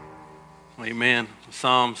Amen.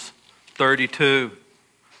 Psalms 32.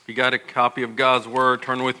 If you got a copy of God's Word,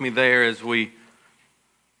 turn with me there as we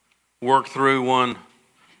work through one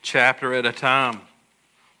chapter at a time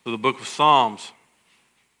through the book of Psalms.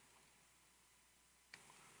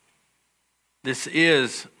 This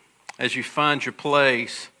is, as you find your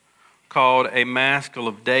place, called a Maskil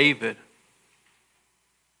of David.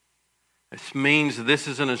 This means this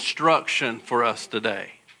is an instruction for us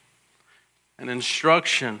today. An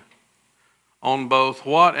instruction on both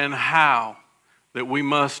what and how that we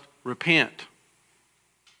must repent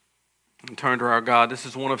and turn to our God. This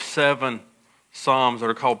is one of 7 psalms that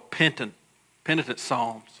are called penitent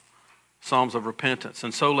psalms, psalms of repentance.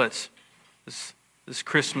 And so this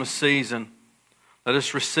Christmas season, let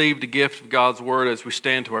us receive the gift of God's Word as we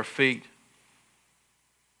stand to our feet.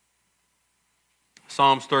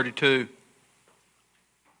 Psalms 32,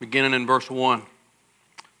 beginning in verse 1.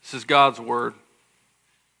 This is God's Word.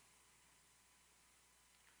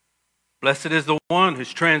 Blessed is the one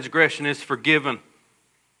whose transgression is forgiven,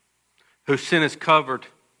 whose sin is covered.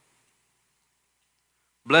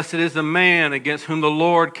 Blessed is the man against whom the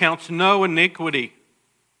Lord counts no iniquity,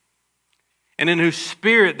 and in whose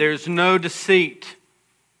spirit there is no deceit.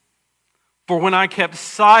 For when I kept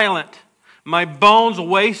silent, my bones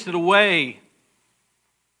wasted away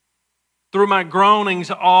through my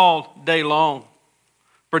groanings all day long.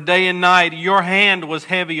 For day and night your hand was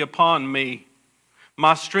heavy upon me.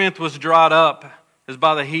 My strength was dried up as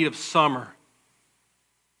by the heat of summer.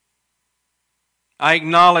 I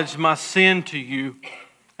acknowledged my sin to you,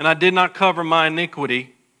 and I did not cover my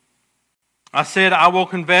iniquity. I said, I will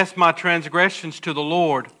confess my transgressions to the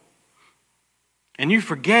Lord, and you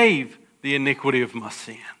forgave the iniquity of my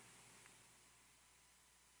sin.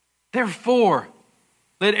 Therefore,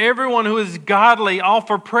 let everyone who is godly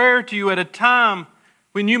offer prayer to you at a time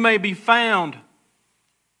when you may be found.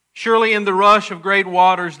 Surely in the rush of great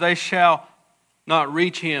waters they shall not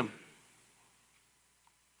reach him.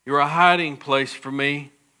 You are a hiding place for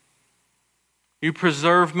me. You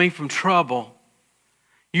preserve me from trouble.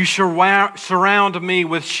 You surround me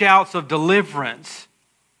with shouts of deliverance.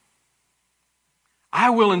 I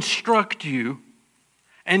will instruct you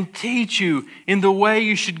and teach you in the way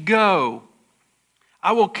you should go.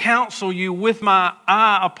 I will counsel you with my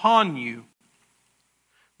eye upon you.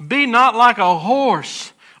 Be not like a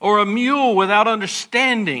horse or a mule without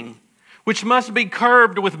understanding, which must be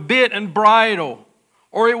curbed with bit and bridle,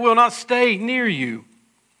 or it will not stay near you.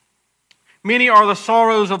 Many are the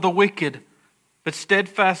sorrows of the wicked, but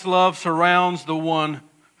steadfast love surrounds the one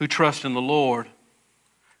who trusts in the Lord.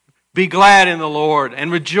 Be glad in the Lord,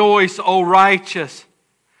 and rejoice, O righteous,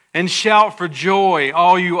 and shout for joy,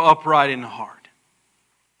 all you upright in heart.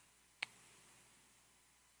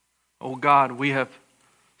 O God, we have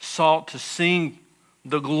sought to sing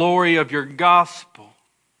the glory of your gospel.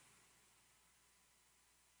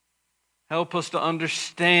 Help us to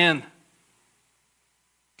understand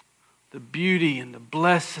the beauty and the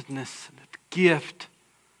blessedness and the gift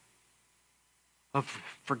of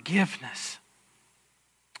forgiveness.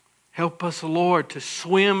 Help us, Lord, to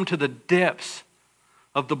swim to the depths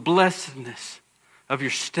of the blessedness of your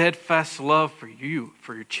steadfast love for you,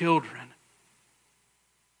 for your children.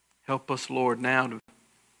 Help us, Lord, now to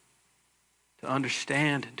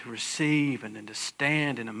understand and to receive and then to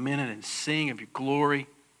stand in a minute and sing of your glory,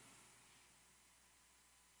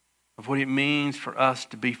 of what it means for us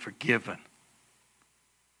to be forgiven,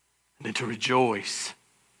 and then to rejoice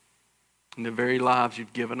in the very lives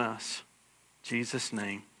you've given us. In Jesus'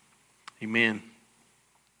 name, amen.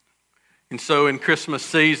 And so in Christmas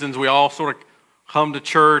seasons, we all sort of come to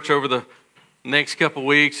church over the next couple of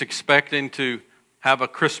weeks expecting to have a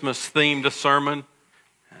Christmas-themed sermon.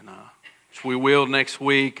 Which we will next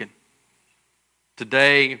week. And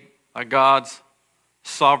today, by God's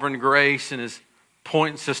sovereign grace and His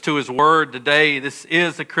points us to His Word, today this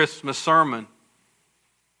is a Christmas sermon.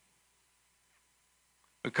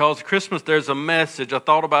 Because Christmas, there's a message. I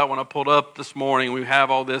thought about when I pulled up this morning, we have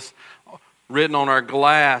all this written on our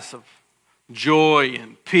glass of joy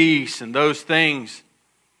and peace and those things.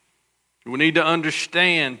 We need to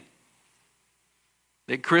understand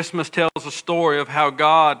that Christmas tells a story of how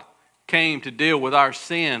God came to deal with our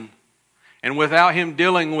sin. And without Him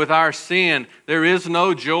dealing with our sin, there is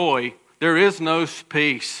no joy, there is no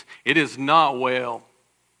peace. It is not well.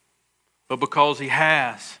 But because He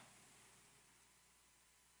has,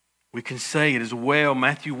 we can say it is well.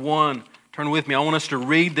 Matthew 1, turn with me. I want us to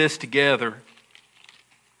read this together.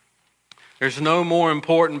 There's no more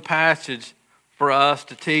important passage for us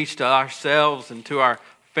to teach to ourselves and to our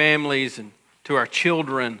families and to our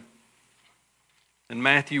children in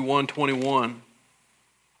Matthew 1:21.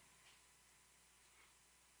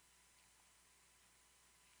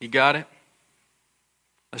 You got it?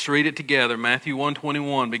 Let's read it together. Matthew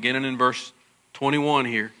 1:21, beginning in verse 21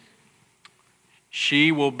 here.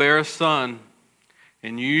 She will bear a son,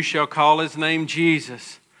 and you shall call his name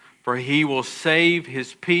Jesus, for he will save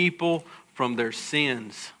his people from their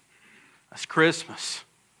sins. That's Christmas.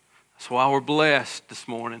 That's why we're blessed this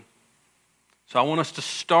morning. So I want us to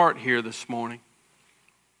start here this morning.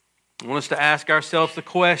 I want us to ask ourselves the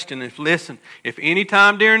question, if any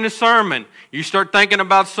time during the sermon you start thinking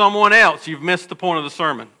about someone else, you've missed the point of the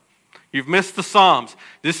sermon. You've missed the Psalms.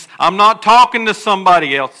 I'm not talking to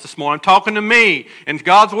somebody else this morning. I'm talking to me. And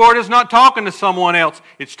God's Word is not talking to someone else.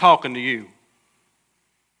 It's talking to you.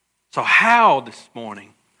 So how this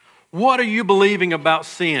morning? What are you believing about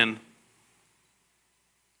sin?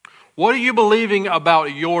 What are you believing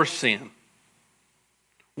about your sin?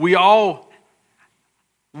 We all,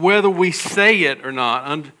 whether we say it or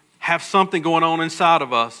not, have something going on inside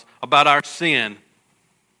of us about our sin.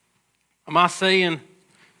 Am I saying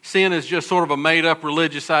sin is just sort of a made-up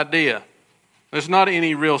religious idea? There's not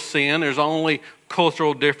any real sin. There's only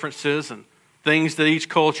cultural differences and things that each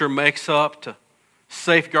culture makes up to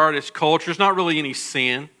safeguard its culture. There's not really any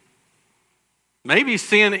sin. Maybe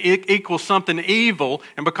sin equals something evil,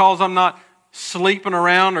 and because I'm not sleeping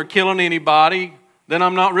around or killing anybody, then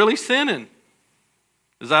I'm not really sinning.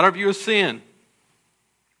 Is that our view of sin?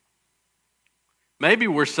 Maybe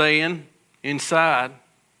we're saying inside,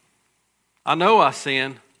 I know I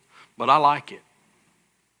sin, but I like it.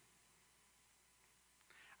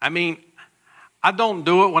 I mean, I don't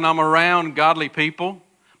do it when I'm around godly people,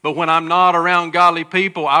 but when I'm not around godly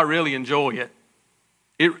people, I really enjoy it.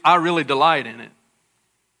 I really delight in it.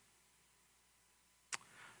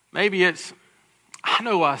 Maybe it's, I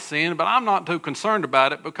know I sin, but I'm not too concerned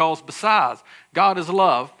about it because besides, God is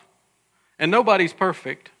love and nobody's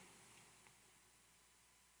perfect.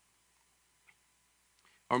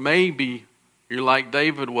 Or maybe you're like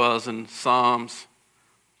David was in Psalms.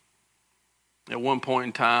 At one point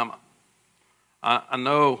in time, I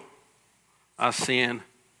know I sin,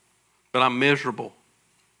 but I'm miserable.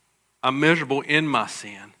 I'm miserable in my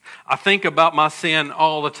sin. I think about my sin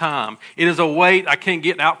all the time. It is a weight I can't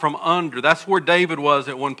get out from under. That's where David was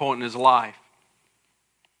at one point in his life.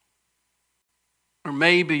 Or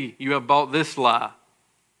maybe you have bought this lie.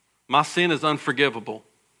 My sin is unforgivable.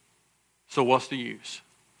 So what's the use?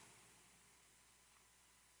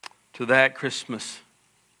 To that, Christmas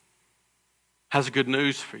has good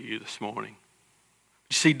news for you this morning.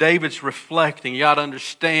 You see, David's reflecting. You got to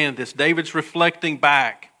understand this. David's reflecting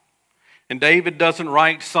back. And David doesn't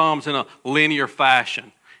write Psalms in a linear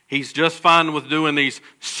fashion. He's just fine with doing these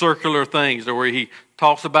circular things where he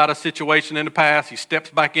talks about a situation in the past, he steps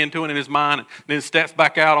back into it in his mind, and then steps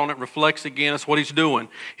back out on it, reflects again. That's what he's doing.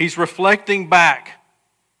 He's reflecting back.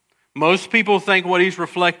 Most people think what he's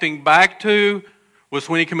reflecting back to was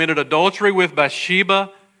when he committed adultery with Bathsheba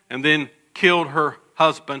and then killed her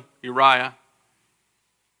husband, Uriah.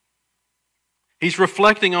 He's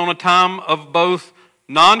reflecting on a time of both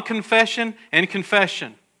non-confession and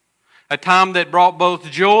confession. A time that brought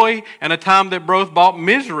both joy and a time that both brought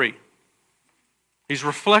misery. He's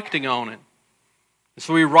reflecting on it. And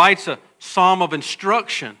so he writes a psalm of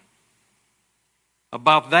instruction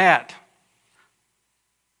about that.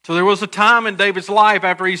 So there was a time in David's life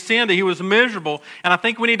after he sinned that he was miserable. And I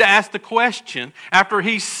think we need to ask the question, after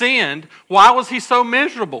he sinned, why was he so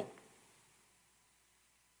miserable?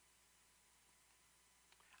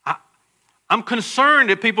 I'm concerned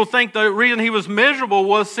that people think the reason he was miserable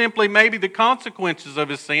was simply maybe the consequences of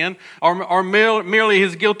his sin or merely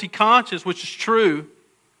his guilty conscience, which is true.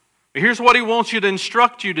 But here's what he wants you to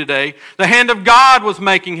instruct you today. The hand of God was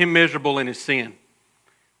making him miserable in his sin.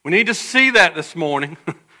 We need to see that this morning.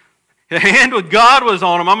 The hand of God was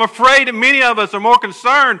on him. I'm afraid that many of us are more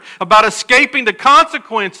concerned about escaping the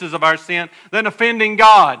consequences of our sin than offending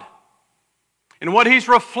God. And what he's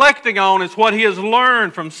reflecting on is what he has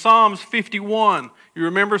learned from Psalms 51. You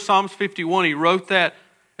remember Psalms 51? He wrote that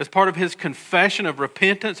as part of his confession of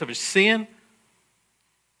repentance of his sin.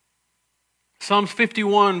 Psalms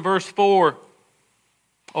 51 verse 4.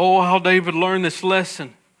 Oh, how David learned this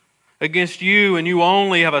lesson. Against you and you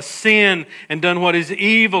only have I sinned and done what is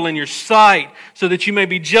evil in your sight, so that you may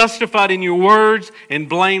be justified in your words and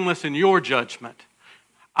blameless in your judgment.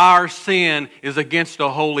 Our sin is against a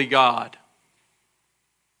holy God.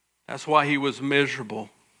 That's why he was miserable.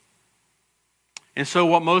 And so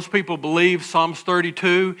what most people believe, Psalms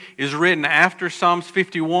 32 is written after Psalms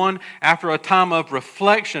 51, after a time of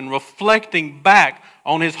reflection, reflecting back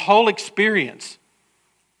on his whole experience.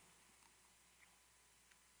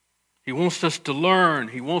 He wants us to learn.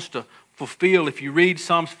 He wants to fulfill. If you read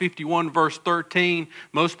Psalms 51 verse 13,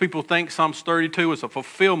 most people think Psalms 32 is a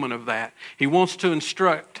fulfillment of that. He wants to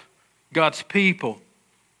instruct God's people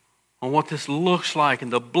on what this looks like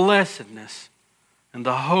and the blessedness and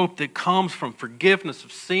the hope that comes from forgiveness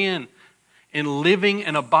of sin and living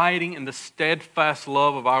and abiding in the steadfast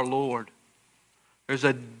love of our Lord. There's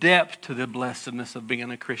a depth to the blessedness of being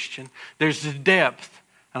a Christian. There's a depth,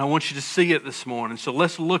 and I want you to see it this morning. So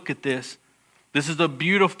let's look at this. This is a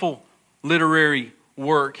beautiful literary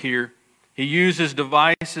work here. He uses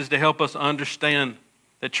devices to help us understand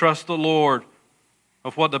that trust the Lord,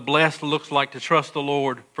 of what the blessed looks like to trust the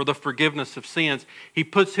Lord for the forgiveness of sins. He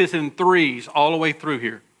puts his in threes all the way through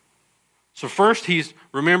here. So first, he's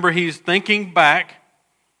thinking back.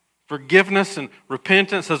 Forgiveness and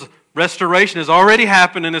repentance as restoration has already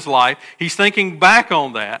happened in his life. He's thinking back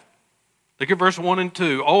on that. Look at verse 1 and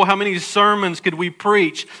 2. Oh, how many sermons could we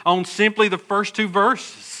preach on simply the first two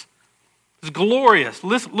verses? It's glorious.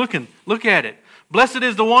 Listen, look at it. Blessed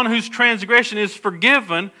is the one whose transgression is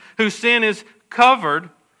forgiven, whose sin is covered.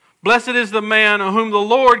 Blessed is the man on whom the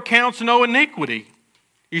Lord counts no iniquity.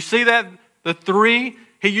 You see that? The three,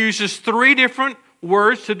 he uses three different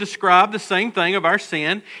words to describe the same thing of our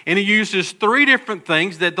sin, and he uses three different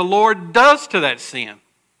things that the Lord does to that sin.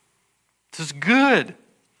 This is good.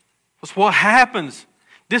 That's what happens.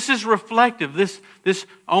 This is reflective. This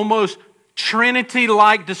almost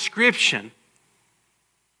Trinity-like description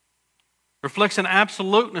reflects an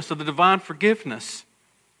absoluteness of the divine forgiveness.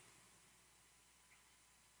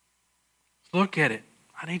 Look at it.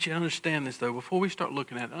 I need you to understand this, though. Before we start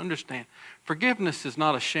looking at it, understand. Forgiveness is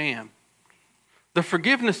not a sham. The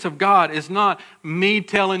forgiveness of God is not me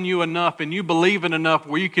telling you enough and you believe it enough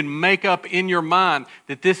where you can make up in your mind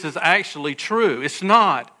that this is actually true. It's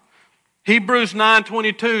not. Hebrews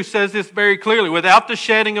 9:22 says this very clearly. Without the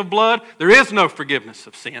shedding of blood, there is no forgiveness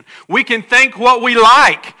of sin. We can think what we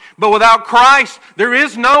like, but without Christ, there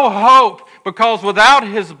is no hope, because without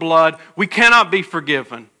His blood, we cannot be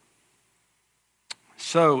forgiven.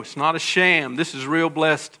 So, it's not a sham. This is real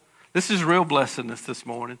blessed. This is real blessedness this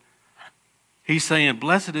morning. He's saying,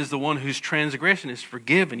 blessed is the one whose transgression is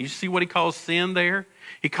forgiven. You see what he calls sin there?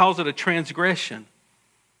 He calls it a transgression.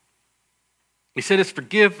 He said it's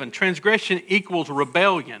forgiven. Transgression equals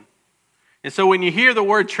rebellion. And so when you hear the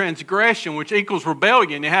word transgression, which equals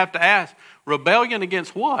rebellion, you have to ask, rebellion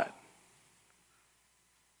against what?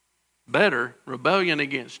 Better, rebellion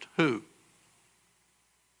against who?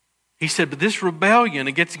 He said, but this rebellion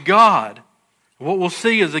against God, what we'll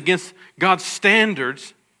see is against God's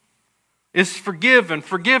standards, is forgiven.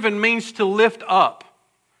 Forgiven means to lift up.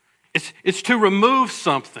 It's to remove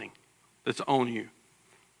something that's on you.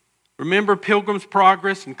 Remember Pilgrim's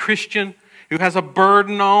Progress and Christian, who has a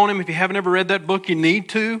burden on him. If you haven't ever read that book, you need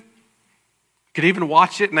to. You could even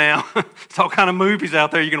watch it now. There's all kind of movies out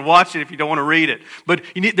there. You can watch it if you don't want to read it. But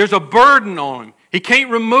there's a burden on him. He can't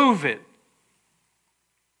remove it.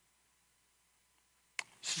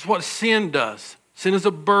 This is what sin does. Sin is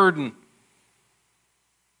a burden.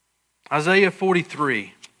 Isaiah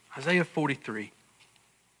 43. Isaiah 43.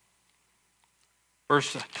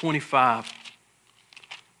 Verse 25.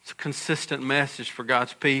 It's a consistent message for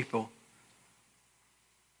God's people.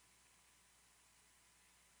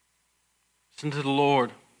 Listen to the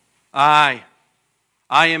Lord. I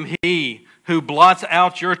am He who blots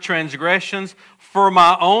out your transgressions. For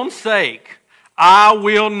my own sake, I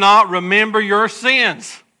will not remember your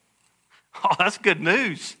sins. Oh, that's good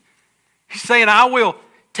news. He's saying, I will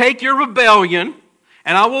take your rebellion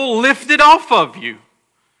and I will lift it off of you.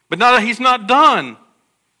 But He's not done.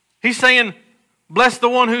 He's saying, bless the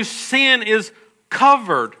one whose sin is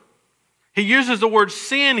covered. He uses the word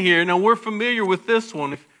sin here. Now, we're familiar with this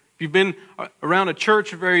one. If you've been around a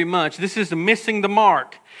church very much, this is missing the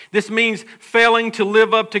mark. This means failing to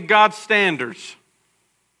live up to God's standards.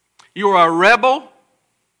 You are a rebel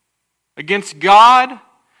against God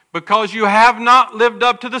because you have not lived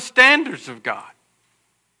up to the standards of God.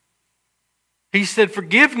 He said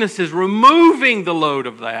forgiveness is removing the load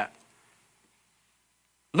of that.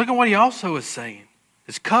 Look at what he also is saying.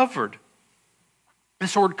 It's covered.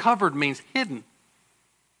 This word covered means hidden.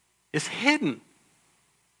 It's hidden.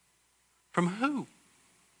 From who?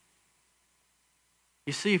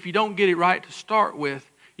 You see, if you don't get it right to start with,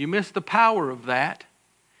 you miss the power of that.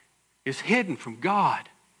 It's hidden from God.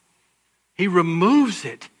 He removes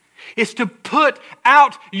it. It's to put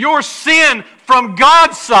out your sin from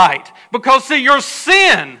God's sight. Because, see, your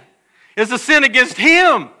sin is a sin against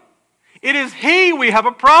Him. It is He we have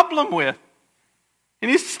a problem with. And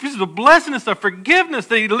it's the blessedness of forgiveness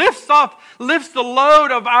that He lifts the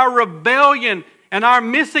load of our rebellion and our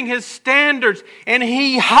missing His standards, and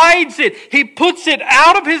He hides it. He puts it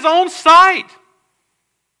out of His own sight.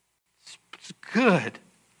 It's good.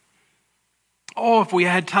 Oh, if we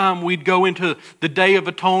had time, we'd go into the Day of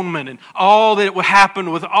Atonement and all that would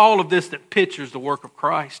happen with all of this that pictures the work of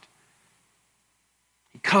Christ.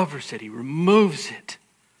 He covers it. He removes it.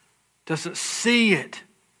 Doesn't see it.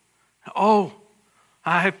 Oh,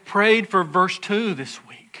 I have prayed for verse 2 this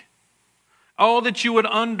week. Oh, that you would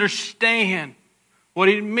understand what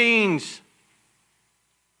it means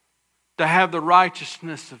to have the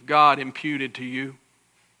righteousness of God imputed to you.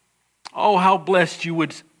 Oh, how blessed you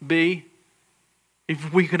would be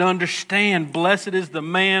if we could understand. Blessed is the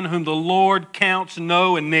man whom the Lord counts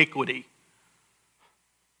no iniquity.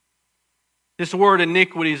 This word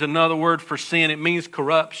iniquity is another word for sin. It means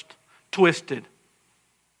corrupt, twisted,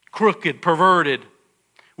 crooked, perverted.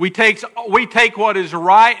 We take what is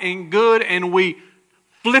right and good and we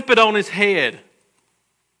flip it on its head.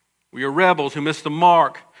 We are rebels who miss the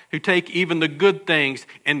mark, who take even the good things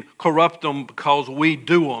and corrupt them because we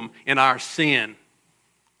do them in our sin.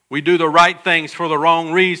 We do the right things for the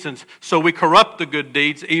wrong reasons, so we corrupt the good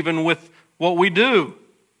deeds even with what we do.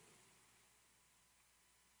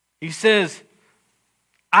 He says,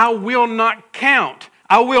 I will not count.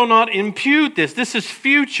 I will not impute this. This is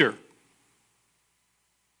future.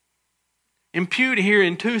 Impute here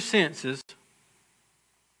in two senses.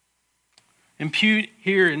 Impute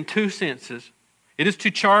here in two senses. It is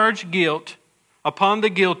to charge guilt upon the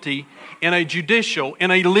guilty in a judicial,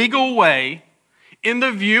 in a legal way, in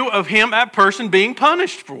the view of that person being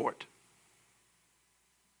punished for it.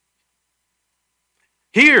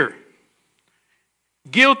 Here,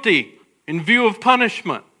 guilty in view of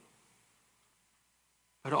punishment.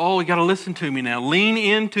 But you got to listen to me now. Lean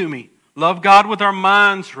into me. Love God with our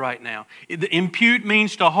minds right now. Impute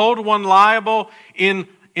means to hold one liable in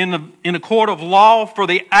a court of law for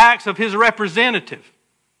the acts of his representative.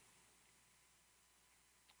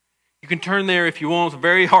 You can turn there if you want. It's a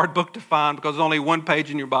very hard book to find because there's only one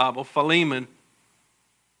page in your Bible. Philemon.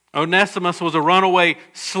 Onesimus was a runaway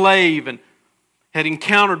slave and had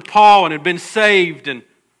encountered Paul and had been saved. And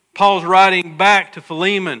Paul's writing back to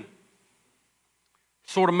Philemon.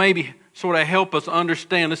 Sort of help us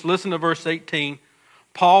understand. Let's listen to verse 18.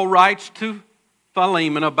 Paul writes to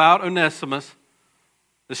Philemon about Onesimus,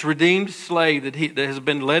 this redeemed slave that has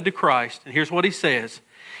been led to Christ. And here's what he says.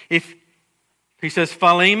 He says,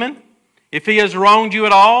 Philemon, if he has wronged you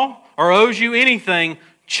at all or owes you anything,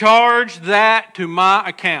 charge that to my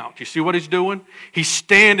account. You see what he's doing? He's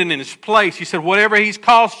standing in his place. He said, whatever he's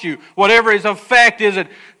cost you, whatever his effect is,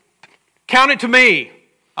 count it to me.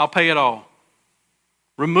 I'll pay it all.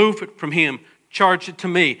 Remove it from him. Charge it to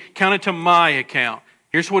me. Count it to my account.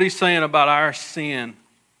 Here's what he's saying about our sin.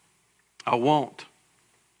 I won't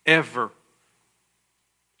ever.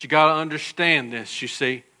 But you got to understand this, you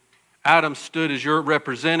see. Adam stood as your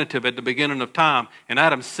representative at the beginning of time, and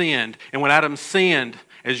Adam sinned. And when Adam sinned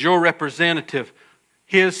as your representative,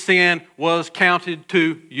 his sin was counted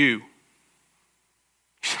to you. You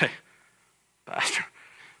say, Pastor,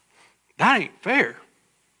 that ain't fair.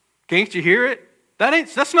 Can't you hear it?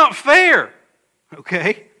 That's not fair.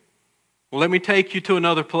 Okay? Well, let me take you to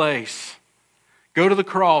another place. Go to the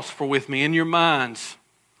cross with me in your minds,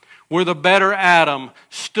 where the better Adam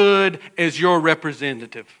stood as your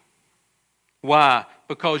representative. Why?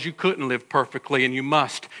 Because you couldn't live perfectly and you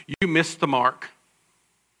must. You missed the mark.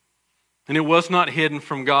 And it was not hidden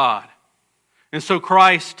from God. And so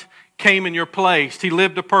Christ came in your place. He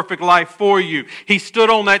lived a perfect life for you. He stood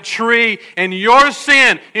on that tree and your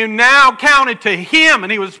sin is now counted to him,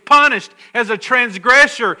 and he was punished as a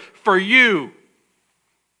transgressor for you.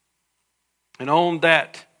 And on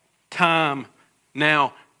that time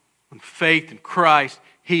now, in faith in Christ,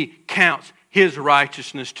 he counts his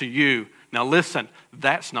righteousness to you. Now listen,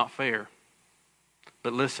 that's not fair.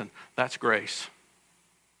 But listen, that's grace.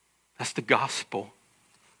 That's the gospel.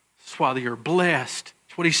 That's why you're blessed.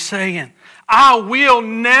 That's what he's saying. I will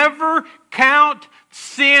never count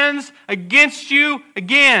sins against you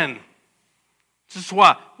again. This is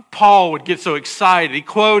why Paul would get so excited. He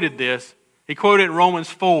quoted this. He quoted in Romans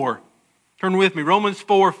 4. Turn with me. Romans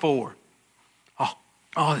 4:4.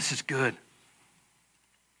 Oh, this is good.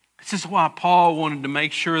 This is why Paul wanted to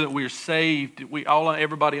make sure that we are saved.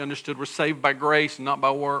 Everybody understood we're saved by grace and not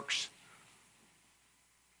by works.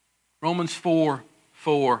 Romans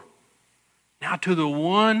 4:4. Now to the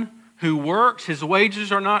one who works, his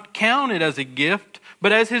wages are not counted as a gift,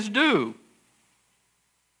 but as his due.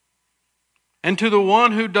 And to the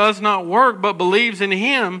one who does not work, but believes in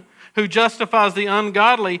him who justifies the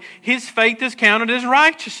ungodly, his faith is counted as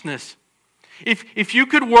righteousness. If you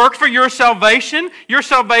could work for your salvation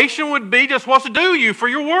would be just what's due you for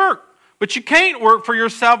your work. But you can't work for your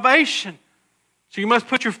salvation. So you must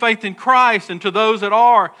put your faith in Christ, and to those that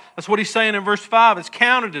are, that's what he's saying in verse 5, it's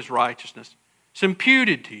counted as righteousness. It's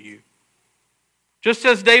imputed to you. Just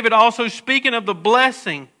as David also speaking of the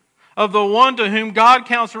blessing of the one to whom God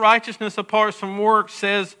counts righteousness apart from works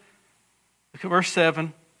says, look at verse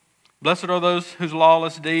 7, blessed are those whose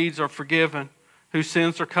lawless deeds are forgiven, whose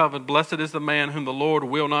sins are covered. Blessed is the man whom the Lord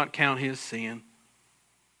will not count his sin.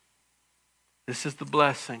 This is the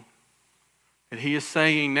blessing that he is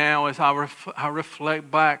saying now as I reflect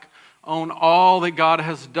back on all that God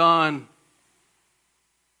has done.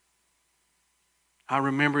 I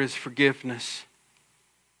remember his forgiveness.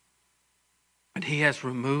 But he has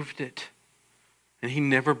removed it. And he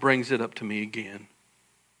never brings it up to me again.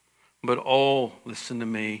 But listen to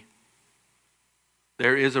me.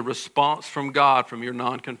 There is a response from God from your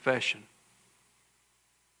non-confession.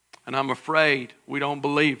 And I'm afraid we don't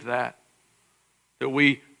believe that. That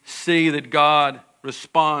we see that God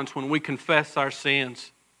responds when we confess our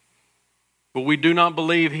sins. But we do not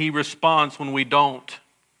believe he responds when we don't.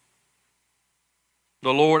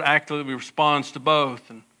 The Lord actively responds to both.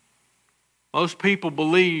 And most people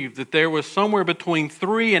believe that there was somewhere between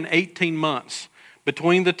 3 and 18 months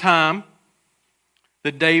between the time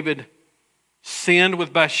that David sinned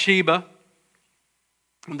with Bathsheba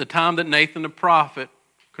and the time that Nathan the prophet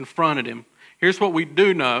confronted him. Here's what we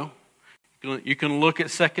do know. You can look at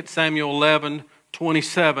 2 Samuel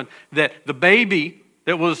 11:27, that the baby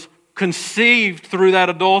that was conceived through that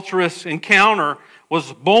adulterous encounter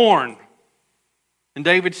was born. And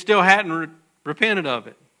David still hadn't repented of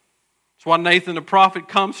it. That's why Nathan the prophet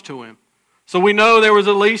comes to him. So we know there was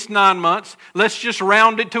at least 9 months. Let's just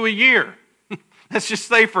round it to a year. Let's just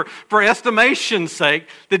say for estimation's sake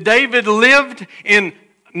that David lived in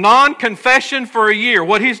non-confession for a year.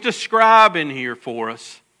 What he's describing here for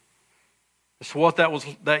us is what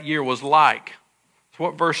that year was like. It's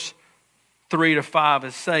what verse 3 to 5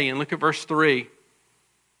 is saying. Look at verse 3.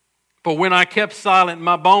 For when I kept silent,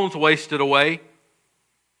 my bones wasted away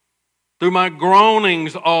through my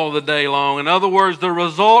groanings all the day long. In other words, the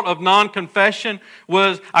result of non-confession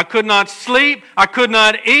was I could not sleep, I could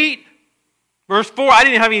not eat. Verse 4, I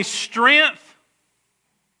didn't have any strength.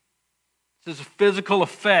 This is physical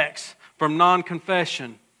effects from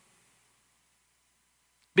non-confession.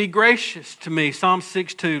 Be gracious to me. Psalm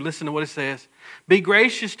 6:2, listen to what it says. Be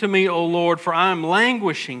gracious to me, O Lord, for I am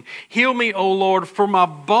languishing. Heal me, O Lord, for my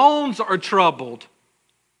bones are troubled.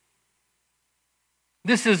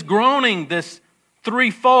 This is groaning, this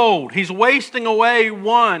threefold. He's wasting away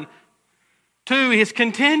 1. 2, he's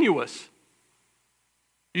continuous.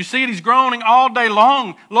 You see it, he's groaning all day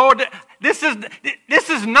long. Lord, this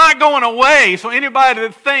is not going away. So anybody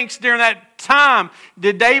that thinks during that time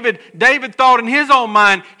that David thought in his own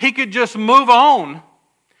mind he could just move on.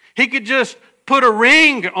 He could just put a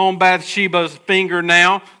ring on Bathsheba's finger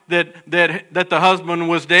now that the husband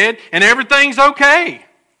was dead and everything's okay.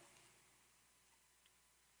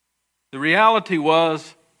 The reality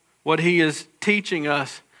was, what he is teaching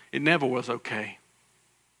us, it never was okay.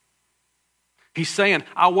 He's saying,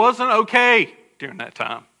 I wasn't okay during that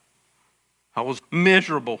time. I was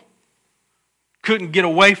miserable. Couldn't get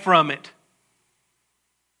away from it.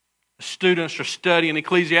 The students are studying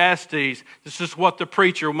Ecclesiastes. This is what the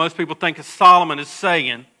preacher, most people think is Solomon, is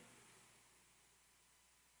saying.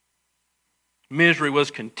 Misery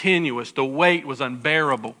was continuous. The weight was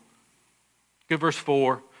unbearable. Look at verse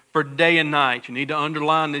 4. For day and night, you need to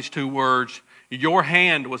underline these 2 words, your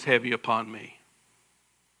hand was heavy upon me.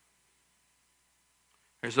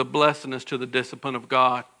 There's a blessedness to the discipline of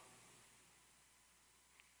God.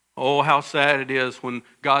 Oh, how sad it is when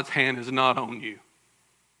God's hand is not on you.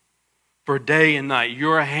 For day and night,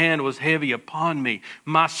 your hand was heavy upon me.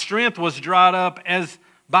 My strength was dried up as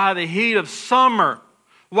by the heat of summer.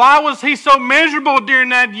 Why was he so miserable during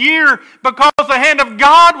that year? Because the hand of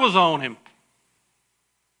God was on him.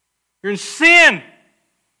 You're in sin.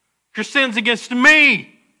 Your sin's against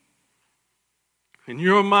me. And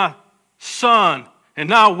you're my son.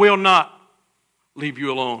 And I will not leave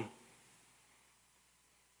you alone.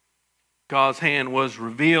 God's hand was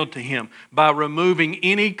revealed to him by removing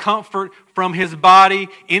any comfort from his body,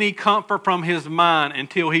 any comfort from his mind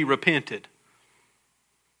until he repented.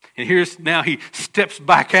 And here's now he steps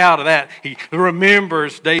back out of that. He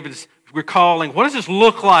remembers David's recalling. What does this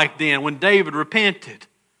look like then when David repented?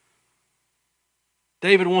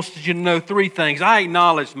 David wants you to know 3 things. I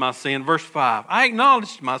acknowledged my sin. Verse 5. I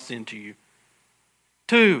acknowledged my sin to you.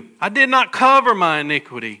 2. I did not cover my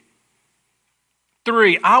iniquity.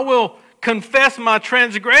 3. I will confess my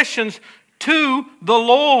transgressions to the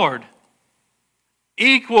Lord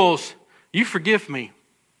equals, you forgive me.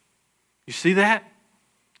 You see that?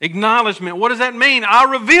 Acknowledgement. What does that mean? I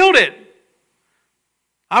revealed it.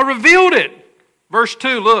 I revealed it. Verse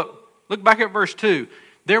 2, look back at verse 2.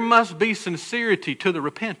 There must be sincerity to the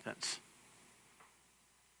repentance.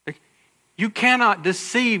 You cannot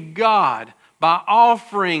deceive God by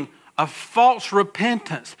offering a false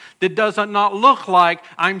repentance that does not look like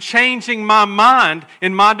I'm changing my mind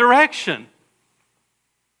in my direction.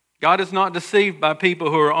 God is not deceived by people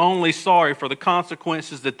who are only sorry for the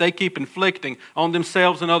consequences that they keep inflicting on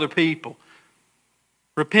themselves and other people.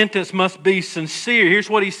 Repentance must be sincere. Here's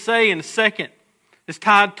what he's saying. Second, it's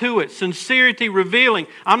tied to it. Sincerity revealing.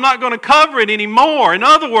 I'm not going to cover it anymore. In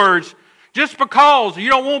other words, just because you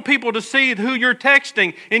don't want people to see who you're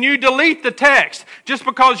texting and you delete the text, just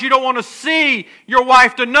because you don't want to see your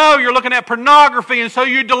wife to know you're looking at pornography and so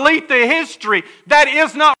you delete the history, that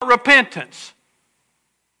is not repentance.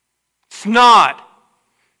 It's not.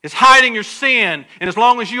 It's hiding your sin, and as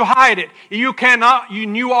long as you hide it, you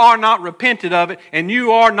are not repented of it, and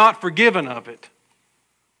you are not forgiven of it.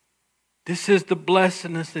 This is the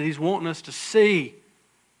blessedness that He's wanting us to see.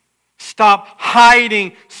 Stop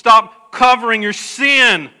hiding. Stop covering your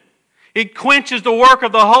sin. It quenches the work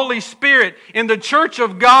of the Holy Spirit in the church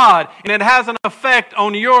of God, and it has an effect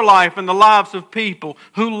on your life and the lives of people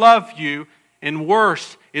who love you, and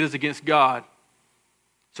worse, it is against God.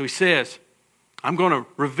 So He says, I'm going to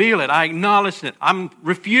reveal it. I acknowledge it. I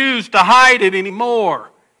refuse to hide it anymore.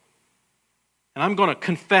 And I'm going to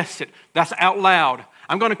confess it. That's out loud.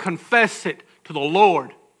 I'm going to confess it to the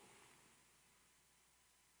Lord.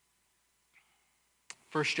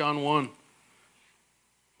 1 John 1.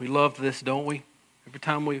 We love this, don't we? Every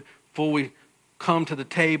time before we come to the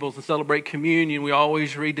tables and celebrate communion, we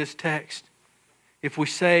always read this text. If we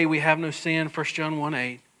say we have no sin, 1 John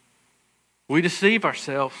 1:8, we deceive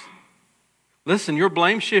ourselves. Listen, you're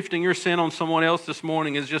blame shifting your sin on someone else this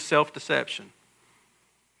morning is just self-deception.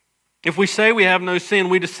 If we say we have no sin,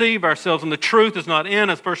 we deceive ourselves and the truth is not in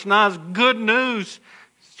us. Verse 9 is good news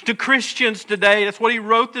to Christians today. That's what he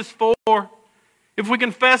wrote this for. If we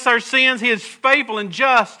confess our sins, He is faithful and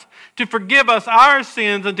just to forgive us our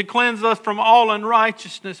sins and to cleanse us from all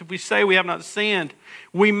unrighteousness. If we say we have not sinned,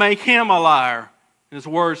 we make Him a liar and His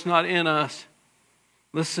word's not in us.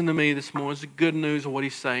 Listen to me this morning. It's the good news of what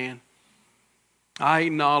He's saying. I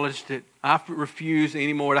acknowledged it. I refuse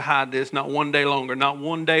anymore to hide this. Not one day longer. Not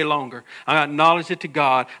one day longer. I acknowledged it to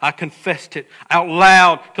God. I confessed it out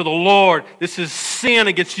loud to the Lord. This is sin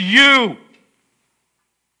against you.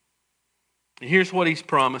 And here's what He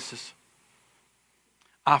promises.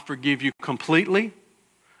 I forgive you completely,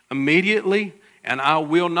 immediately, and I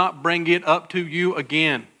will not bring it up to you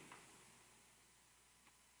again.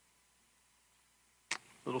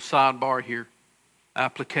 Little sidebar here.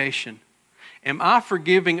 Application. Am I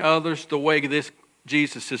forgiving others the way this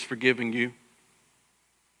Jesus is forgiving you?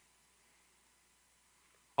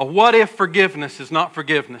 A what if forgiveness is not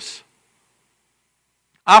forgiveness?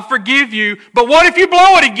 I forgive you, but what if you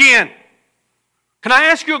blow it again? Can I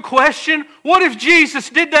ask you a question? What if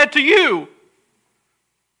Jesus did that to you?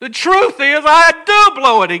 The truth is, I do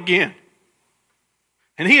blow it again.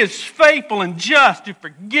 And He is faithful and just to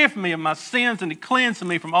forgive me of my sins and to cleanse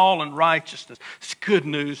me from all unrighteousness. It's good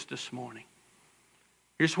news this morning.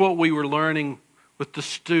 Here's what we were learning with the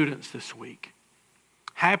students this week.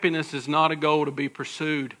 Happiness is not a goal to be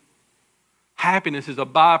pursued. Happiness is a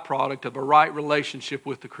byproduct of a right relationship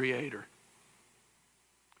with the Creator.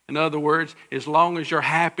 In other words, as long as your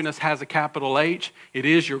happiness has a capital H, it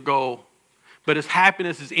is your goal. But if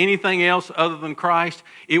happiness is anything else other than Christ,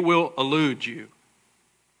 it will elude you.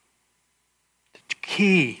 The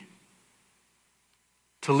key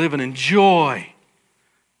to living in joy,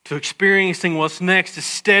 to experiencing what's next, is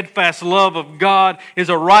steadfast love of God, is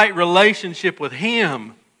a right relationship with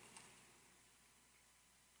Him.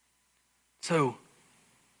 So,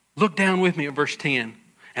 look down with me at verse 10.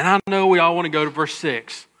 And I know we all want to go to verse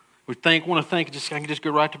 6. I can just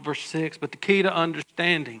go right to verse 6. But the key to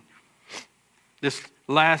understanding this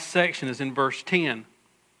last section is in verse 10.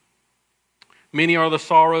 Many are the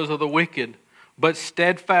sorrows of the wicked, but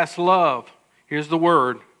steadfast love, here's the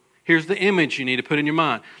word, here's the image you need to put in your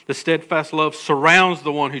mind. The steadfast love surrounds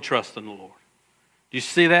the one who trusts in the Lord. Do you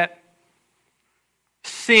see that?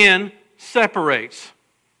 Sin separates.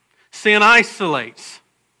 Sin isolates.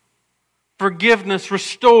 Forgiveness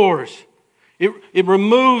restores. It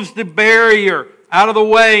removes the barrier out of the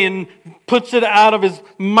way and puts it out of his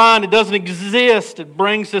mind. It doesn't exist. It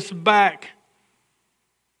brings us back.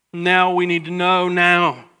 Now we need to know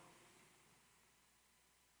now.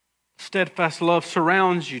 steadfast love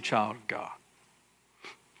surrounds you, child of God.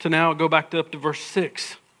 So now go back up to verse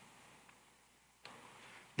 6.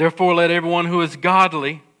 Therefore let everyone who is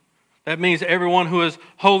godly, that means everyone who is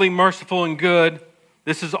holy, merciful, and good.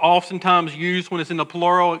 This is oftentimes used when it's in the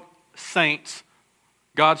plural, saints,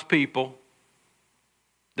 God's people.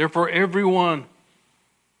 Therefore everyone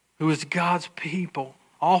who is God's people,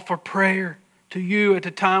 offer prayer to you at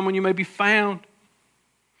the time when you may be found.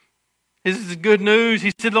 This is good news.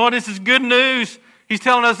 He said, Lord, this is good news. He's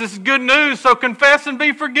telling us this is good news, so confess and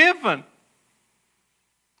be forgiven.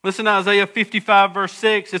 Listen to Isaiah 55, verse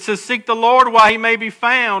 6. It says, seek the Lord while he may be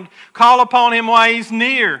found. Call upon him while he's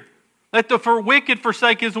near. Let the wicked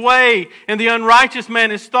forsake his way, and the unrighteous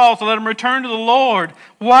man his thoughts, and let him return to the Lord.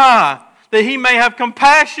 Why? That he may have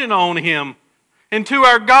compassion on him, and to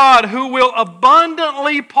our God who will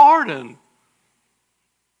abundantly pardon.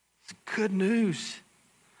 It's good news.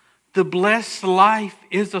 The blessed life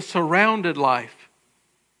is a surrounded life.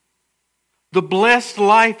 The blessed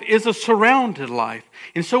life is a surrounded life.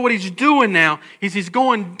 And so what he's doing now is he's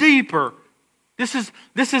going deeper. This is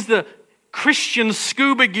the Christian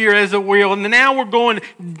scuba gear, as it will. And now we're going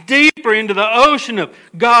deeper into the ocean of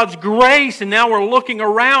God's grace. And now we're looking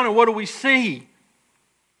around, and what do we see?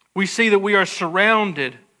 We see that we are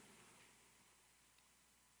surrounded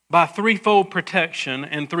by threefold protection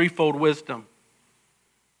and threefold wisdom.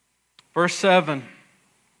 Verse 7,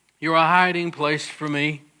 you're a hiding place for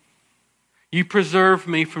me. You preserve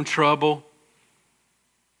me from trouble.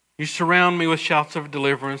 You surround me with shouts of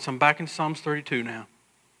deliverance. I'm back in Psalms 32 now.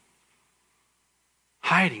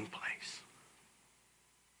 Hiding place.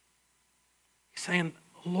 He's saying,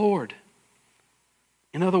 Lord.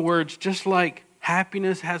 In other words, just like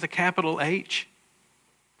happiness has a capital H,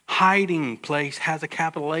 hiding place has a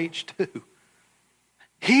capital H too.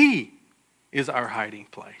 He is our hiding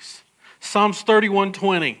place. Psalms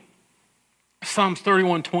 31:20. Psalms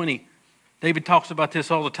 31:20. David talks about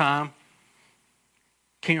this all the time.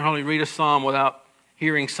 Can't hardly read a psalm without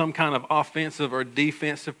hearing some kind of offensive or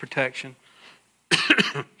defensive protection.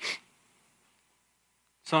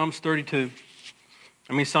 Psalms 31,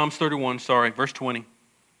 verse 20.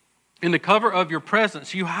 In the cover of your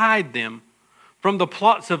presence, you hide them from the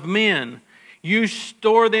plots of men. You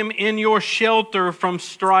store them in your shelter from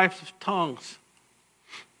strife of tongues.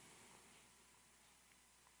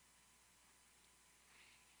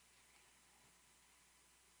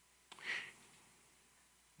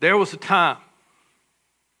 There was a time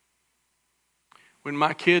when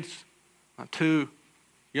my kids, my two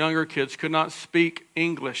younger kids, could not speak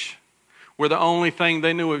English, where the only thing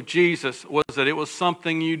they knew of Jesus was that it was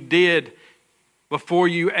something you did before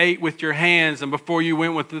you ate with your hands and before you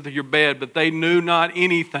went with your bed, but they knew not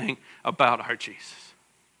anything about our Jesus.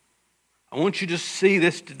 I want you to see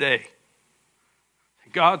this today.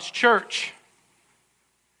 God's church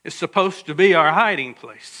is supposed to be our hiding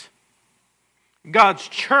place. God's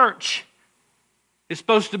church is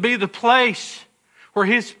supposed to be the place where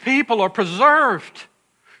His people are preserved.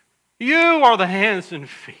 You are the hands and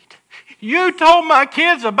feet. You told my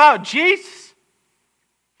kids about Jesus.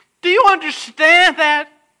 Do you understand that?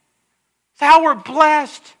 It's how we're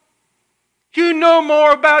blessed. You know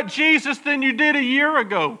more about Jesus than you did a year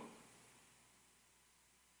ago.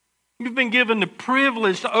 You've been given the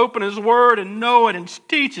privilege to open His Word and know it and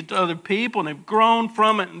teach it to other people, and they've grown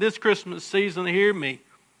from it in this Christmas season. Hear me.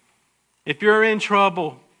 If you're in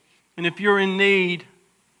trouble and if you're in need,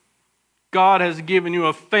 God has given you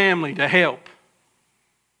a family to help.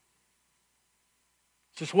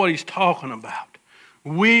 This is what He's talking about.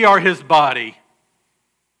 We are His body.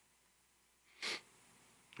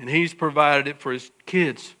 And He's provided it for His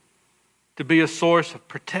kids to be a source of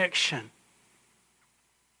protection.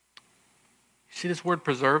 See this word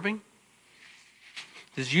preserving?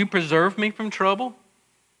 Does you preserve me from trouble?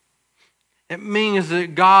 It means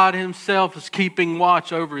that God Himself is keeping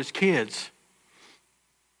watch over His kids.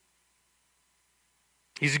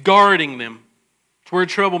 He's guarding them. It's where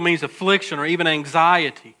trouble means affliction or even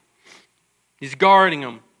anxiety. He's guarding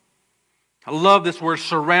them. I love this word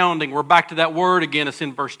surrounding. We're back to that word again. It's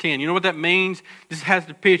in verse 10. You know what that means? This has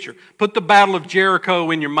the picture. Put the battle of Jericho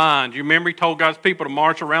in your mind. You remember He told God's people to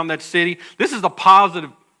march around that city? This is a positive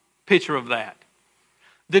picture of that.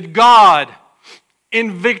 That God,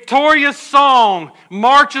 in victorious song,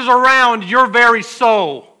 marches around your very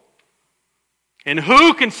soul. And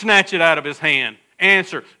who can snatch it out of His hand?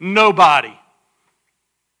 Answer, nobody.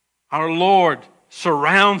 Our Lord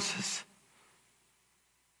surrounds us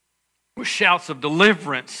with shouts of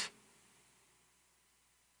deliverance.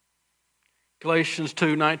 Galatians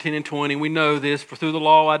 2:19 and 20, we know this. For through the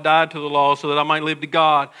law I died to the law so that I might live to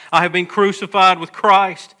God. I have been crucified with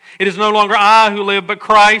Christ. It is no longer I who live, but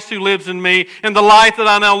Christ who lives in me. And the life that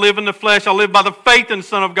I now live in the flesh, I live by the faith in the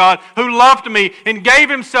Son of God, who loved me and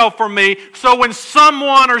gave himself for me. So when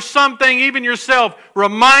someone or something, even yourself,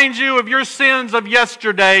 reminds you of your sins of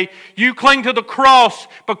yesterday, you cling to the cross,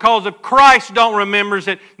 because if Christ don't remember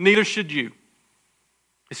it, neither should you.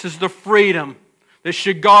 This is the freedom that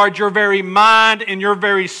should guard your very mind and your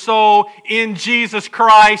very soul. In Jesus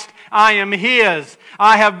Christ, I am His.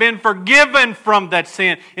 I have been forgiven from that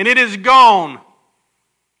sin, and it is gone.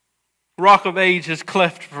 Rock of Ages,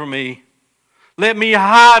 cleft for me. Let me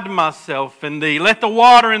hide myself in Thee. Let the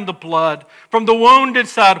water and the blood from the wounded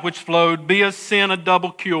side which flowed be a sin, a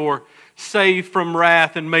double cure. Save from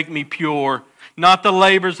wrath and make me pure. Not the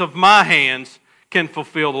labors of my hands can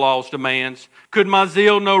fulfill the law's demands. Could my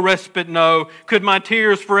zeal no respite know? Could my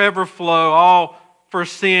tears forever flow? All for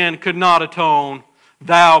sin could not atone.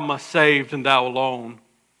 Thou must save, and Thou alone.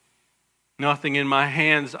 Nothing in my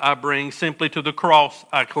hands I bring, simply to the cross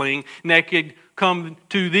I cling. Naked come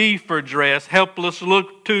to Thee for dress, helpless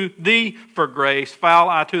look to Thee for grace. Foul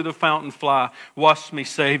I to the fountain fly, wash me,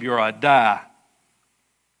 Savior, I die.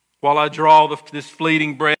 While I draw this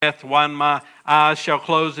fleeting breath, when my eyes shall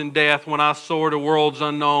close in death, when I soar to worlds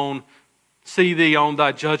unknown, see Thee on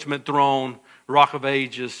Thy judgment throne, Rock of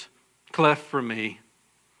Ages, cleft for me.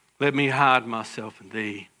 Let me hide myself in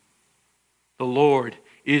Thee. The Lord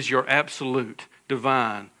is your absolute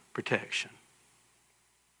divine protection.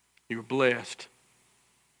 You're blessed.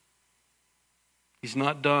 He's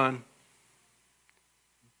not done.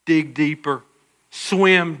 Dig deeper.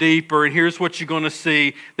 Swim deeper, and here's what you're going to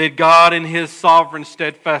see, that God in His sovereign,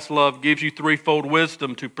 steadfast love gives you threefold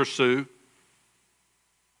wisdom to pursue.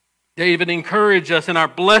 David encouraged us in our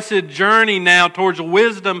blessed journey now towards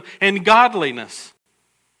wisdom and godliness.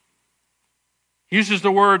 He uses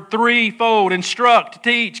the word threefold: instruct,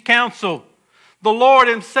 teach, counsel. The Lord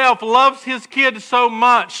Himself loves His kids so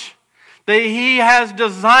much that He has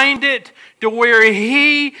designed it to where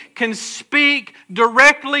He can speak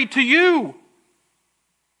directly to you.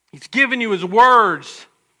 He's given you His words.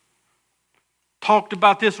 Talked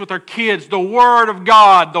about this with our kids. The Word of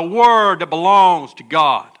God, the Word that belongs to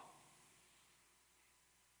God.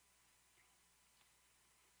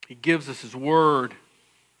 He gives us His Word.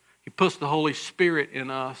 He puts the Holy Spirit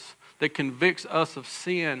in us that convicts us of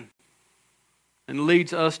sin and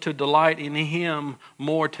leads us to delight in Him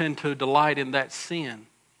more than to delight in that sin.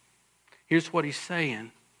 Here's what He's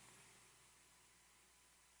saying.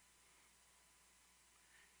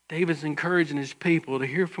 David's encouraging his people to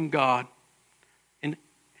hear from God. And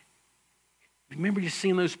remember, you've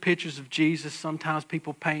seen those pictures of Jesus sometimes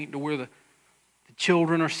people paint to where the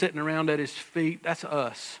children are sitting around at His feet. That's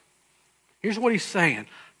us. Here's what He's saying.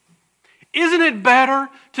 Isn't it better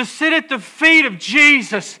to sit at the feet of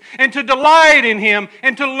Jesus and to delight in Him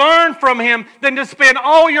and to learn from Him than to spend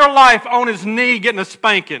all your life on His knee getting a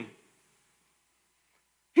spanking?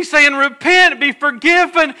 He's saying, repent, be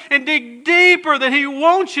forgiven, and dig deeper, that He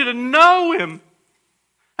wants you to know Him.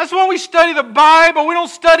 That's why we study the Bible. We don't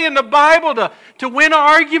study in the Bible to win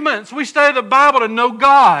arguments. We study the Bible to know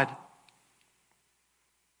God.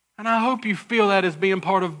 And I hope you feel that as being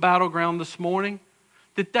part of Battleground this morning,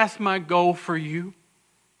 that that's my goal for you,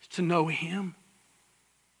 is to know Him.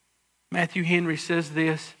 Matthew Henry says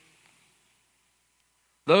this: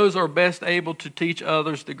 those are best able to teach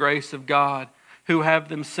others the grace of God who have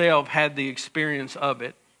themselves had the experience of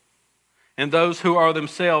it. And those who are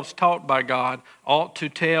themselves taught by God ought to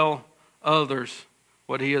tell others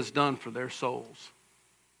what He has done for their souls.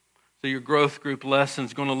 So your growth group lesson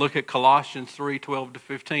is going to look at Colossians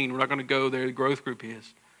 3:12-15. We're not going to go there, the growth group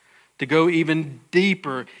is. To go even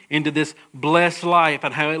deeper into this blessed life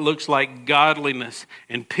and how it looks like godliness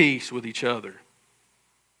and peace with each other.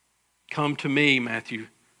 Come to me, Matthew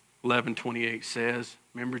 11:28 says.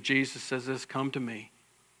 Remember, Jesus says this: come to me,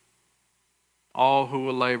 all who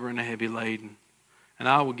will labor and are heavy laden, and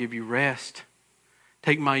I will give you rest.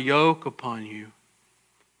 Take my yoke upon you.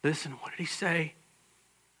 Listen, what did He say?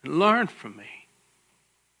 And learn from me.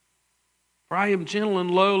 For I am gentle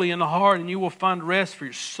and lowly in the heart, and you will find rest for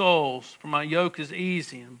your souls. For my yoke is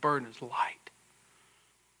easy and burden is light.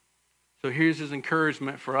 So here's His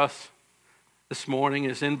encouragement for us this morning.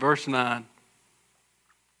 It's in verse 9.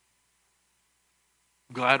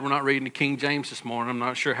 I'm glad we're not reading the King James this morning. I'm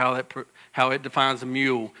not sure how it defines a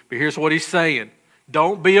mule. But here's what he's saying.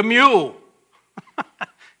 Don't be a mule.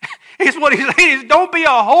 Here's what he's saying is, don't be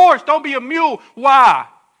a horse. Don't be a mule. Why?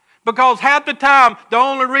 Because half the time, the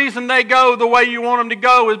only reason they go the way you want them to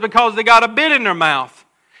go is because they got a bit in their mouth.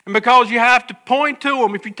 And because you have to point to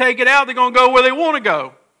them, if you take it out, they're going to go where they want to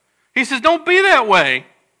go. He says, don't be that way.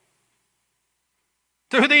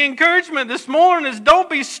 So the encouragement this morning is don't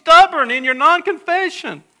be stubborn in your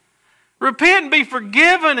non-confession. Repent and be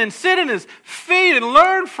forgiven and sit in His feet and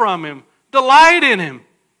learn from Him. Delight in Him.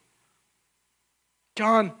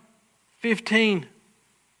 John 15,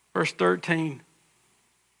 verse 13.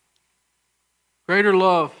 Greater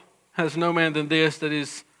love has no man than this, that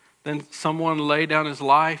is, than someone lay down his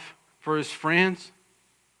life for his friends.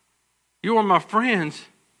 You are my friends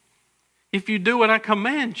if you do what I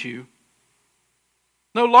command you.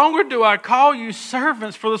 No longer do I call you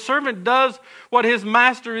servants, for the servant does what his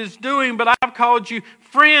master is doing, but I've called you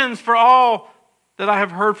friends, for all that I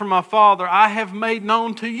have heard from my Father I have made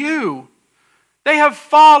known to you. They have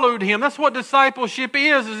followed Him. That's what discipleship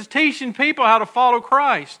is teaching people how to follow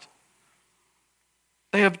Christ.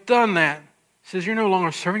 They have done that. He says, you're no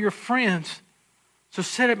longer serving, you're friends. So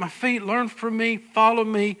sit at my feet, learn from me, follow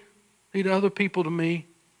me, lead other people to me.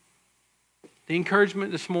 The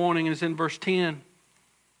encouragement this morning is in verse 10.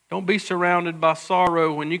 Don't be surrounded by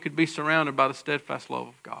sorrow when you could be surrounded by the steadfast love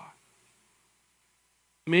of God.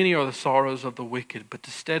 Many are the sorrows of the wicked, but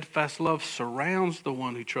the steadfast love surrounds the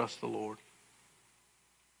one who trusts the Lord.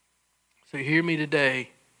 So hear me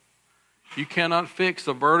today. You cannot fix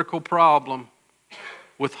a vertical problem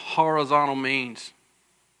with horizontal means.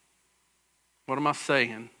 What am I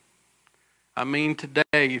saying? I mean today,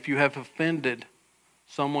 if you have offended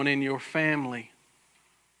someone in your family,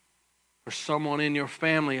 or someone in your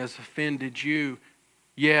family has offended you,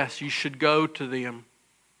 yes, you should go to them.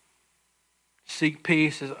 Seek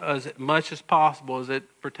peace as much as possible as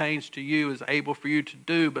it pertains to you, is able for you to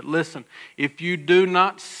do. But listen, if you do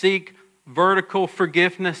not seek vertical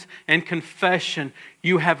forgiveness and confession,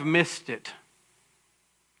 you have missed it.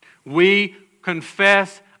 We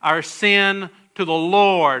confess our sin to the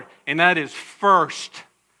Lord, and that is first.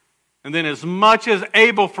 And then as much as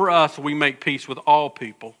able for us, we make peace with all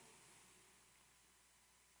people.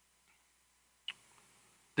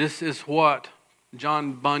 This is what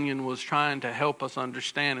John Bunyan was trying to help us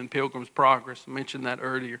understand in Pilgrim's Progress. I mentioned that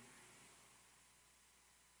earlier.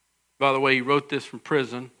 By the way, he wrote this from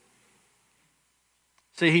prison.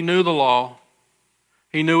 See, he knew the law.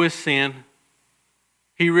 He knew his sin.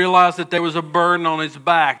 He realized that there was a burden on his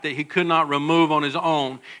back that he could not remove on his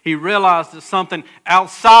own. He realized that something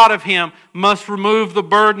outside of him must remove the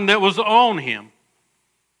burden that was on him.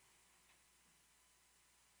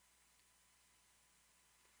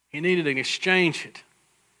 He needed to exchange it.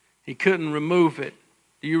 He couldn't remove it.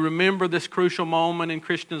 Do you remember this crucial moment in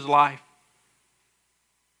Christian's life?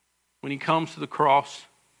 When he comes to the cross.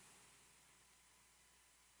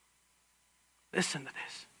 Listen to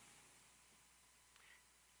this.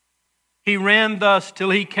 He ran thus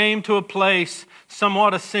till he came to a place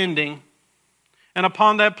somewhat ascending, and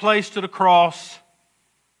upon that place stood a cross,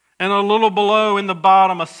 and a little below in the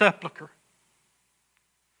bottom a sepulchre.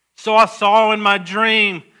 So I saw in my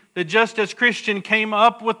dream that just as Christian came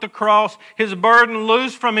up with the cross, his burden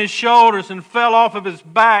loosed from his shoulders and fell off of his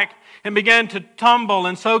back and began to tumble,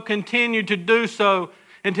 and so continued to do so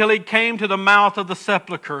until he came to the mouth of the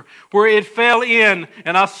sepulchre, where it fell in,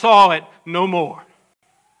 and I saw it no more.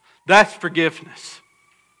 That's forgiveness.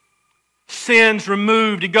 Sins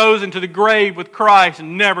removed. He goes into the grave with Christ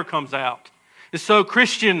and never comes out. And so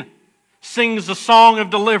Christian sings a song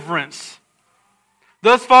of deliverance.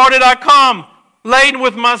 Thus far did I come, laden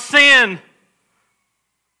with my sin,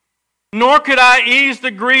 nor could I ease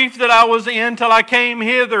the grief that I was in till I came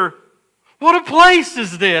hither. What a place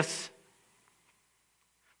is this!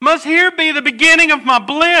 Must here be the beginning of my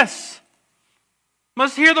bliss.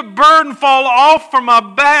 Must here the burden fall off from my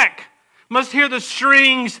back. Must here the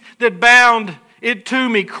strings that bound it to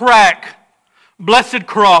me crack. Blessed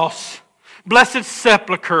cross, blessed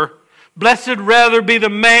sepulchre, blessed rather be the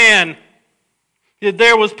man that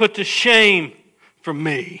there was put to shame for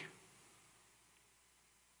me.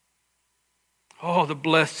 Oh, the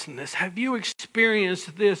blessedness. Have you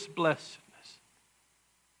experienced this blessedness?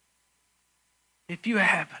 If you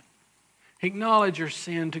haven't, acknowledge your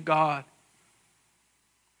sin to God.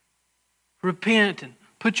 Repent and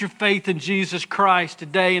put your faith in Jesus Christ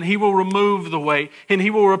today, and He will remove the weight, and He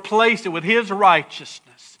will replace it with His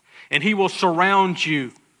righteousness, and He will surround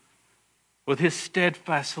you with His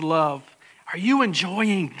steadfast love. Are you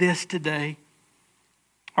enjoying this today?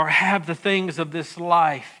 Or have the things of this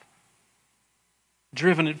life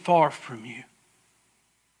driven it far from you?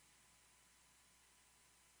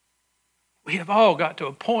 We have all got to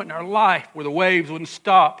a point in our life where the waves wouldn't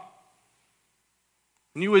stop.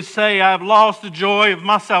 And you would say, I have lost the joy of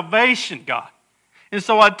my salvation, God. And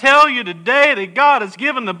so I tell you today that God has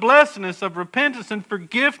given the blessedness of repentance and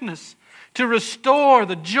forgiveness to restore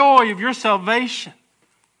the joy of your salvation.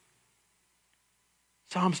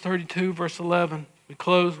 Psalms 32, verse 11, we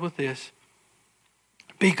close with this.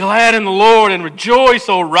 Be glad in the Lord and rejoice,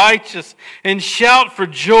 O righteous, and shout for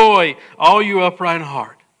joy, all you upright in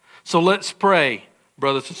heart. So let's pray,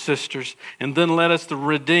 brothers and sisters, and then let us, the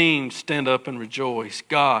redeemed, stand up and rejoice.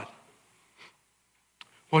 God,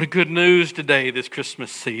 what a good news today, this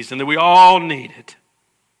Christmas season, that we all need it.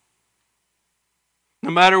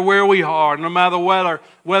 No matter where we are, no matter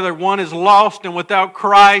whether one is lost and without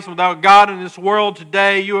Christ, without God in this world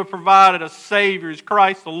today, you have provided a Savior, is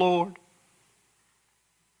Christ the Lord.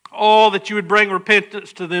 All that you would bring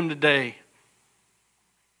repentance to them today.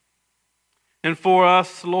 And for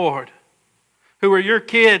us, Lord, who are your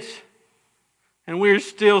kids, and we're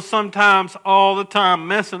still sometimes all the time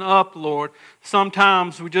messing up, Lord.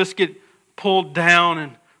 Sometimes we just get pulled down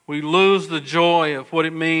and we lose the joy of what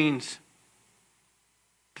it means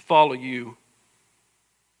to follow you.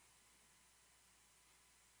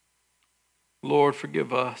 Lord,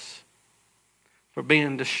 forgive us for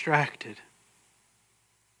being distracted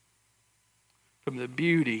from the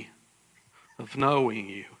beauty of knowing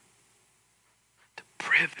you, the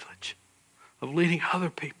privilege of leading other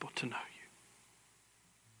people to know you.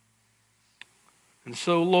 And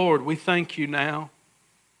so, Lord, we thank you now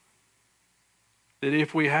that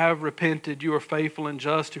if we have repented, you are faithful and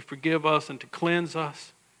just to forgive us and to cleanse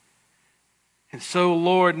us. And so,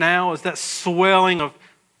 Lord, now as that swelling of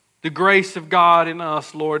the grace of God in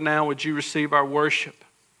us, Lord, now would you receive our worship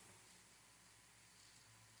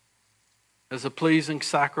as a pleasing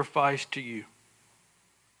sacrifice to you.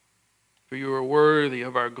 For you are worthy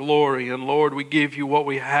of our glory. And Lord, we give you what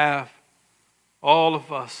we have, all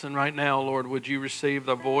of us. And right now, Lord, would you receive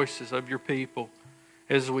the voices of your people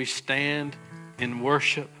as we stand in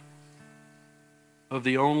worship of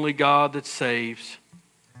the only God that saves.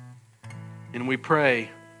 And we pray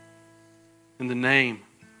in the name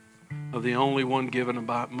of the only one given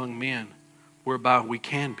among men, whereby we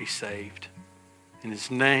can be saved. And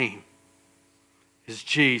his name is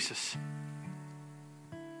Jesus.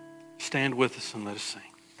 Stand with us and let us sing.